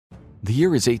The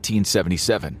year is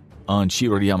 1877. On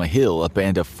Shirayama Hill, a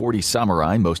band of 40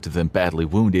 samurai, most of them badly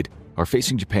wounded, are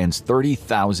facing Japan's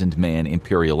 30,000-man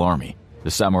imperial army.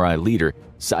 The samurai leader,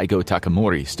 Saigo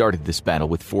Takamori, started this battle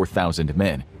with 4,000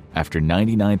 men. After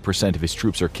 99% of his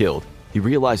troops are killed, he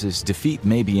realizes defeat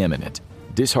may be imminent.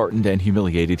 Disheartened and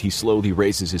humiliated, he slowly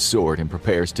raises his sword and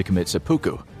prepares to commit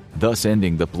seppuku, thus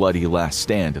ending the bloody last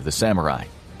stand of the samurai.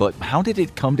 But how did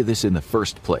it come to this in the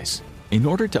first place? In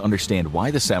order to understand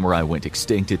why the samurai went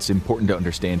extinct, it's important to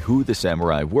understand who the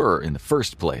samurai were in the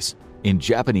first place. In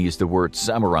Japanese, the word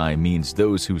samurai means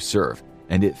those who serve,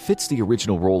 and it fits the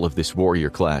original role of this warrior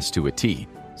class to a T.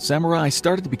 Samurai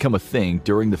started to become a thing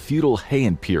during the feudal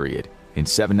Heian period in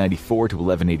 794 to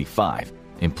 1185,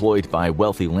 employed by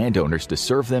wealthy landowners to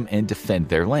serve them and defend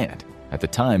their land. At the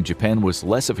time, Japan was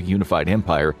less of a unified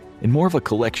empire and more of a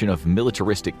collection of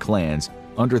militaristic clans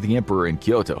under the emperor in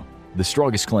Kyoto. The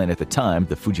strongest clan at the time,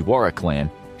 the Fujiwara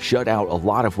clan, shut out a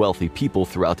lot of wealthy people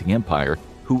throughout the empire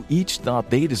who each thought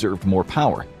they deserved more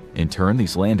power. In turn,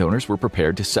 these landowners were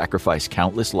prepared to sacrifice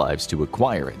countless lives to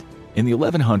acquire it. In the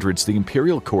 1100s, the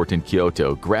imperial court in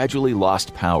Kyoto gradually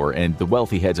lost power, and the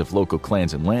wealthy heads of local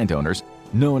clans and landowners,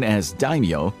 known as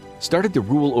daimyo, started to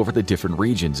rule over the different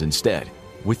regions instead.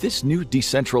 With this new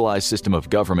decentralized system of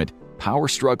government, power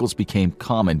struggles became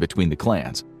common between the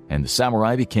clans, and the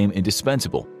samurai became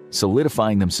indispensable,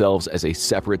 solidifying themselves as a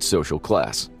separate social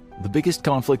class. The biggest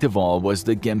conflict of all was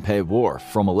the Genpei War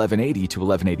from 1180 to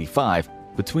 1185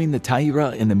 between the Taira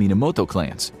and the Minamoto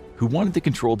clans, who wanted to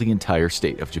control the entire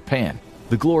state of Japan.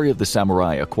 The glory of the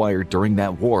samurai acquired during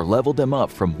that war leveled them up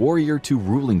from warrior to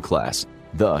ruling class.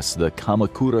 Thus, the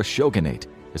Kamakura shogunate,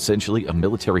 essentially a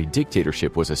military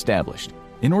dictatorship, was established.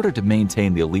 In order to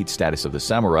maintain the elite status of the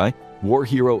samurai, war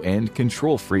hero and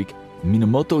control freak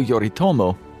Minamoto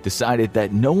Yoritomo decided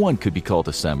that no one could be called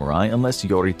a samurai unless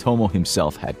Yoritomo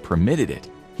himself had permitted it.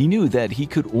 He knew that he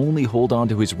could only hold on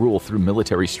to his rule through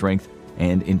military strength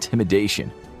and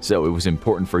intimidation, so it was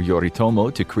important for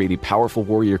Yoritomo to create a powerful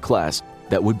warrior class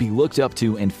that would be looked up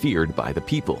to and feared by the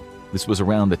people. This was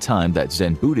around the time that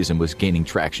Zen Buddhism was gaining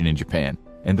traction in Japan,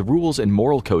 and the rules and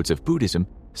moral codes of Buddhism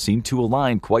seemed to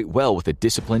align quite well with a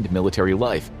disciplined military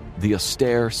life. The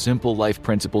austere, simple life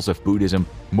principles of Buddhism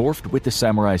morphed with the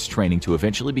samurai's training to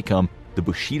eventually become the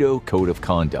Bushido Code of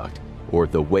Conduct, or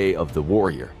the Way of the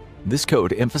Warrior. This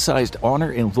code emphasized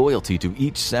honor and loyalty to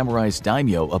each samurai's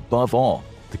daimyo above all.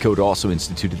 The code also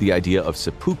instituted the idea of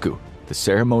seppuku, the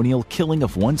ceremonial killing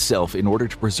of oneself in order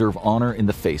to preserve honor in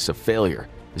the face of failure.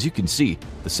 As you can see,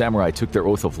 the samurai took their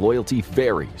oath of loyalty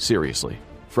very seriously.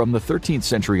 From the 13th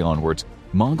century onwards,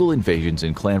 Mongol invasions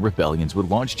and clan rebellions would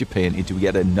launch Japan into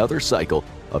yet another cycle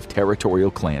of territorial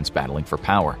clans battling for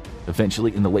power.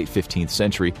 Eventually, in the late 15th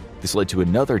century, this led to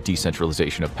another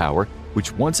decentralization of power,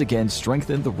 which once again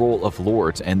strengthened the role of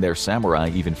lords and their samurai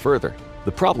even further.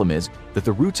 The problem is that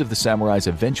the roots of the samurai's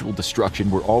eventual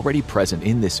destruction were already present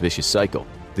in this vicious cycle.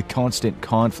 The constant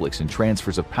conflicts and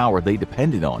transfers of power they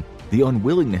depended on, the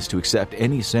unwillingness to accept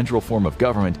any central form of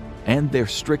government, and their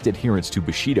strict adherence to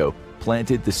Bushido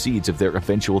planted the seeds of their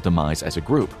eventual demise as a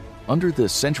group. Under the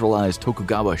centralized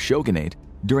Tokugawa shogunate,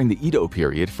 during the Edo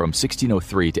period from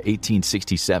 1603 to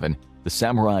 1867, the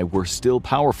samurai were still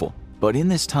powerful, but in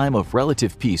this time of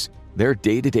relative peace, their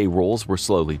day-to-day roles were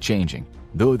slowly changing.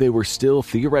 Though they were still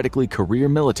theoretically career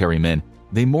military men,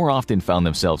 they more often found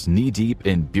themselves knee-deep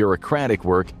in bureaucratic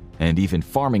work and even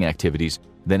farming activities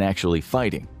than actually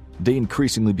fighting. They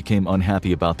increasingly became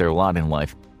unhappy about their lot in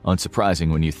life.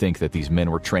 Unsurprising when you think that these men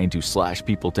were trained to slash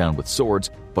people down with swords,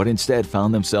 but instead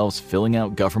found themselves filling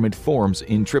out government forms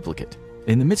in triplicate.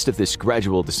 In the midst of this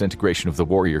gradual disintegration of the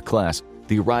warrior class,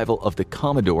 the arrival of the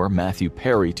Commodore Matthew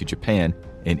Perry to Japan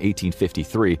in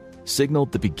 1853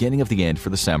 signaled the beginning of the end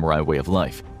for the samurai way of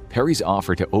life. Perry's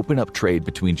offer to open up trade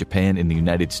between Japan and the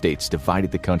United States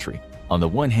divided the country. On the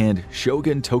one hand,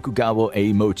 Shogun Tokugawa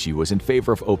Iemochi was in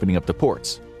favor of opening up the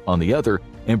ports. On the other,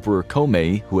 Emperor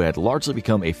Komei, who had largely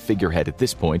become a figurehead at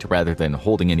this point rather than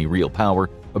holding any real power,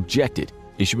 objected,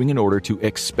 issuing an order to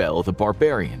expel the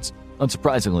barbarians.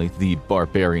 Unsurprisingly, the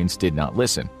barbarians did not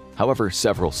listen. However,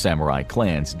 several samurai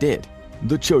clans did.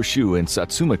 The Choshu and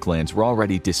Satsuma clans were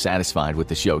already dissatisfied with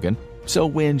the shogun, so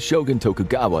when Shogun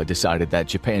Tokugawa decided that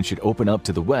Japan should open up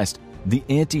to the west, the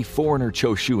anti-foreigner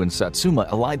Choshu and Satsuma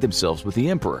allied themselves with the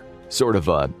emperor, sort of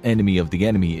a enemy of the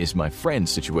enemy is my friend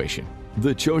situation.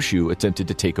 The Choshu attempted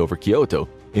to take over Kyoto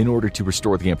in order to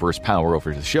restore the emperor's power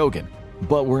over the shogun,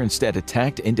 but were instead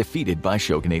attacked and defeated by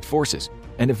shogunate forces,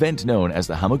 an event known as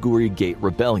the Hamaguri Gate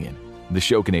Rebellion. The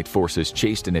shogunate forces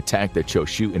chased and attacked the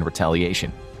Choshu in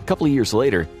retaliation. A couple of years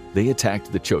later, they attacked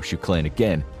the Choshu clan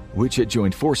again, which had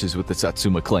joined forces with the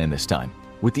Satsuma clan this time.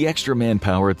 With the extra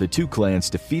manpower, the two clans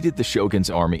defeated the shogun's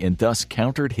army and thus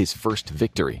countered his first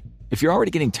victory. If you're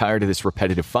already getting tired of this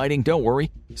repetitive fighting, don't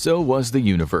worry, so was the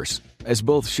universe, as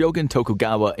both Shogun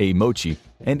Tokugawa Iemochi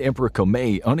and Emperor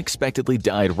Komei unexpectedly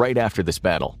died right after this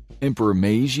battle. Emperor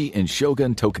Meiji and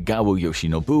Shogun Tokugawa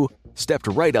Yoshinobu stepped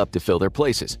right up to fill their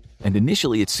places, and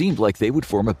initially it seemed like they would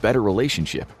form a better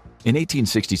relationship. In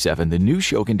 1867, the new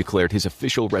shogun declared his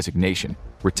official resignation,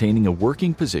 retaining a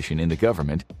working position in the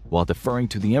government while deferring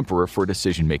to the emperor for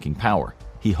decision-making power.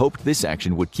 He hoped this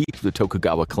action would keep the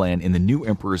Tokugawa clan in the new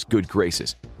emperor's good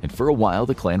graces, and for a while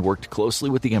the clan worked closely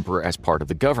with the emperor as part of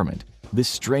the government. This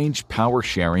strange power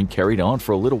sharing carried on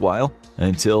for a little while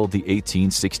until the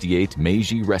 1868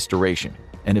 Meiji Restoration,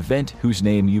 an event whose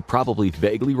name you probably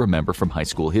vaguely remember from high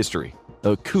school history.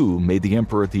 A coup made the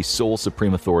emperor the sole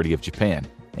supreme authority of Japan,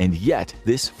 and yet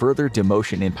this further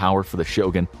demotion in power for the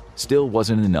shogun still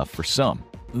wasn't enough for some.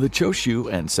 The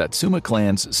Choshu and Satsuma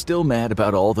clans, still mad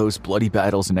about all those bloody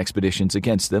battles and expeditions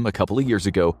against them a couple of years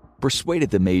ago, persuaded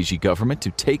the Meiji government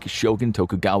to take Shogun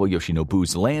Tokugawa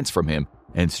Yoshinobu's lands from him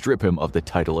and strip him of the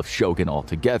title of shogun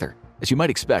altogether. As you might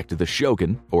expect, the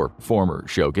shogun, or former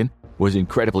shogun, was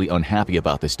incredibly unhappy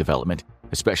about this development,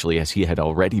 especially as he had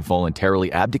already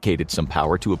voluntarily abdicated some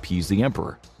power to appease the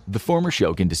emperor. The former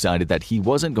shogun decided that he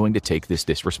wasn't going to take this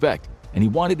disrespect, and he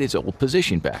wanted his old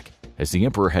position back. As the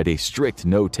emperor had a strict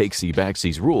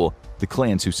no-takesy-backsies rule, the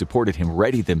clans who supported him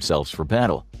readied themselves for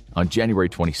battle. On January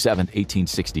 27,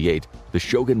 1868, the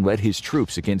shogun led his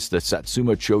troops against the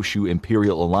Satsuma Choshu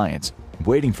Imperial Alliance,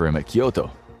 waiting for him at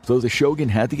Kyoto. Though the shogun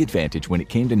had the advantage when it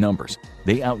came to numbers,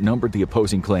 they outnumbered the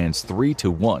opposing clans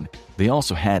 3-1. They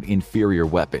also had inferior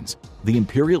weapons. The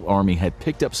imperial army had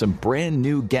picked up some brand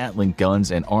new Gatling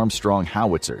guns and Armstrong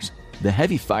howitzers. The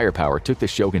heavy firepower took the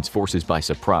shogun's forces by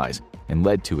surprise and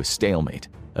led to a stalemate.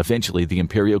 Eventually, the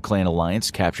imperial clan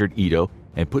alliance captured Edo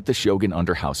and put the shogun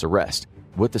under house arrest.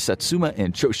 What the Satsuma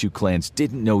and Choshu clans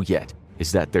didn't know yet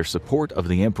is that their support of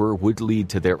the emperor would lead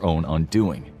to their own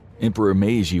undoing. Emperor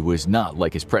Meiji was not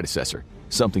like his predecessor,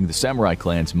 something the samurai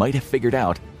clans might have figured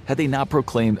out had they not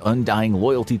proclaimed undying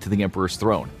loyalty to the emperor's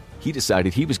throne. He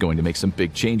decided he was going to make some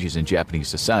big changes in Japanese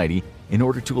society in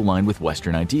order to align with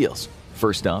Western ideals.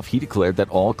 First off, he declared that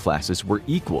all classes were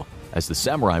equal. As the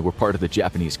samurai were part of the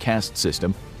Japanese caste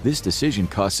system, this decision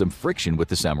caused some friction with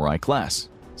the samurai class.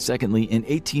 Secondly, in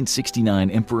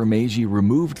 1869, Emperor Meiji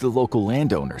removed the local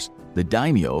landowners, the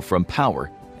daimyo, from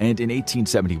power, and in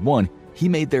 1871, he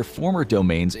made their former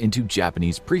domains into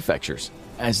Japanese prefectures.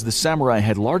 As the samurai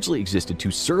had largely existed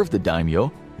to serve the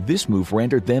daimyo, this move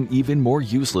rendered them even more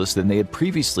useless than they had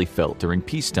previously felt during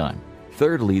peacetime.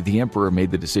 Thirdly, the emperor made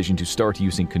the decision to start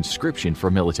using conscription for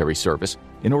military service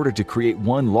in order to create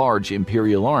one large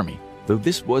imperial army. Though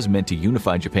this was meant to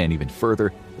unify Japan even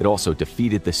further, it also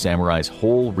defeated the samurai's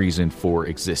whole reason for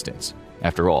existence.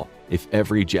 After all, if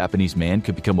every Japanese man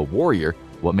could become a warrior,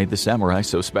 what made the samurai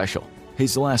so special?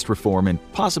 His last reform, and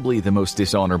possibly the most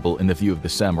dishonorable in the view of the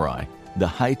samurai, the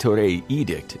Haitore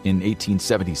Edict in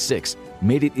 1876,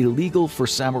 made it illegal for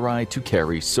samurai to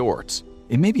carry swords.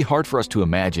 It may be hard for us to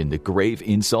imagine the grave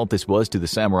insult this was to the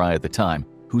samurai at the time,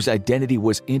 whose identity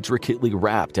was intricately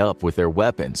wrapped up with their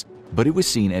weapons, but it was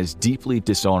seen as deeply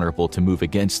dishonorable to move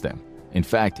against them. In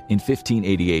fact, in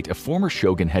 1588, a former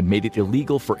shogun had made it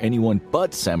illegal for anyone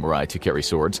but samurai to carry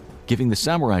swords, giving the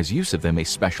samurai's use of them a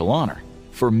special honor.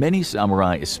 For many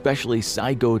samurai, especially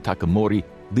Saigo Takamori,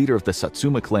 leader of the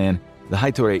Satsuma clan, the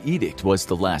Haitore Edict was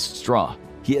the last straw.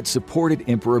 He had supported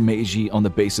Emperor Meiji on the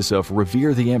basis of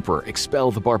revere the emperor,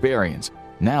 expel the barbarians.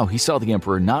 Now he saw the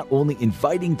emperor not only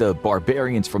inviting the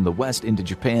barbarians from the west into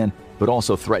Japan, but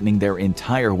also threatening their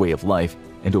entire way of life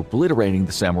and obliterating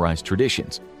the samurai's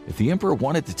traditions. If the emperor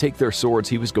wanted to take their swords,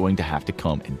 he was going to have to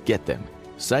come and get them.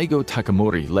 Saigo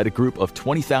Takamori led a group of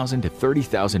 20,000 to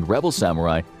 30,000 rebel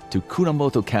samurai to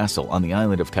Kunamoto Castle on the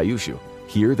island of Kyushu.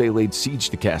 Here they laid siege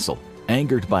to the castle.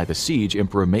 Angered by the siege,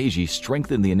 Emperor Meiji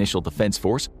strengthened the initial defense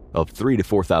force of 3,000 to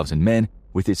 4,000 men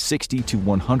with his 60,000 to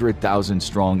 100,000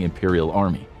 strong imperial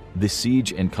army. This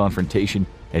siege and confrontation,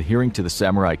 adhering to the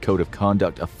samurai code of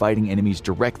conduct of fighting enemies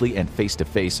directly and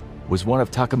face-to-face, was one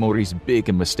of Takamori's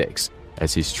big mistakes,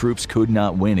 as his troops could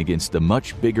not win against the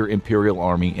much bigger imperial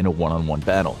army in a one-on-one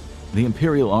battle. The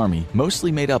imperial army,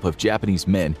 mostly made up of Japanese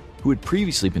men who had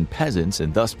previously been peasants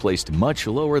and thus placed much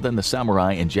lower than the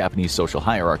samurai in Japanese social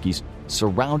hierarchies,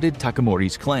 surrounded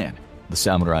Takamori's clan. The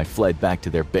samurai fled back to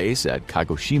their base at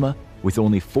Kagoshima, with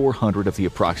only 400 of the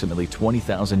approximately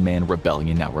 20,000-man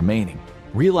rebellion now remaining.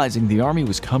 Realizing the army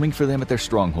was coming for them at their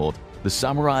stronghold, the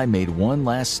samurai made one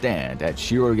last stand at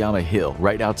Shiroyama Hill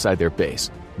right outside their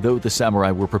base. Though the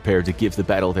samurai were prepared to give the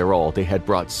battle their all, they had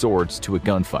brought swords to a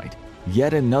gunfight.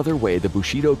 Yet another way the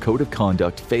Bushido code of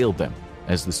conduct failed them,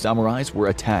 as the samurais were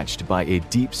attached by a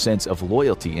deep sense of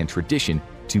loyalty and tradition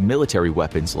to military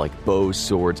weapons like bows,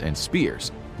 swords, and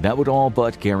spears that would all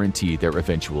but guarantee their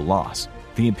eventual loss.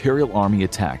 The Imperial Army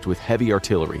attacked with heavy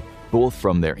artillery, both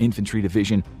from their infantry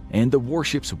division and the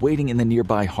warships waiting in the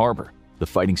nearby harbor. The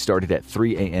fighting started at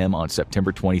 3 a.m. on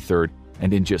September 23rd,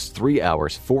 and in just 3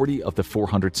 hours, 40 of the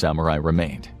 400 samurai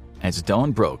remained. As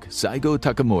dawn broke, Saigo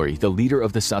Takamori, the leader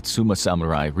of the Satsuma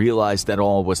samurai, realized that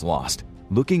all was lost.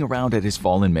 Looking around at his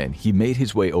fallen men, he made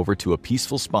his way over to a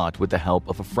peaceful spot with the help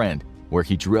of a friend, where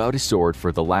he drew out his sword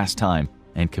for the last time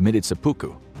and committed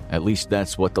seppuku. At least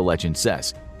that's what the legend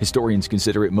says. Historians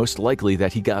consider it most likely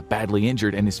that he got badly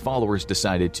injured and his followers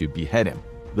decided to behead him.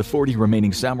 The 40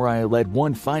 remaining samurai led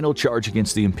one final charge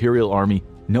against the Imperial Army,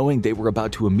 knowing they were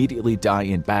about to immediately die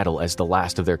in battle as the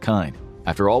last of their kind.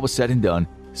 After all was said and done,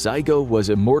 Saigo was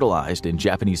immortalized in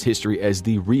Japanese history as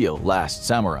the real last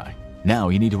samurai. Now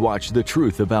you need to watch The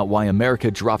Truth About Why America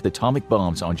Dropped Atomic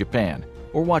Bombs on Japan,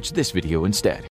 or watch this video instead.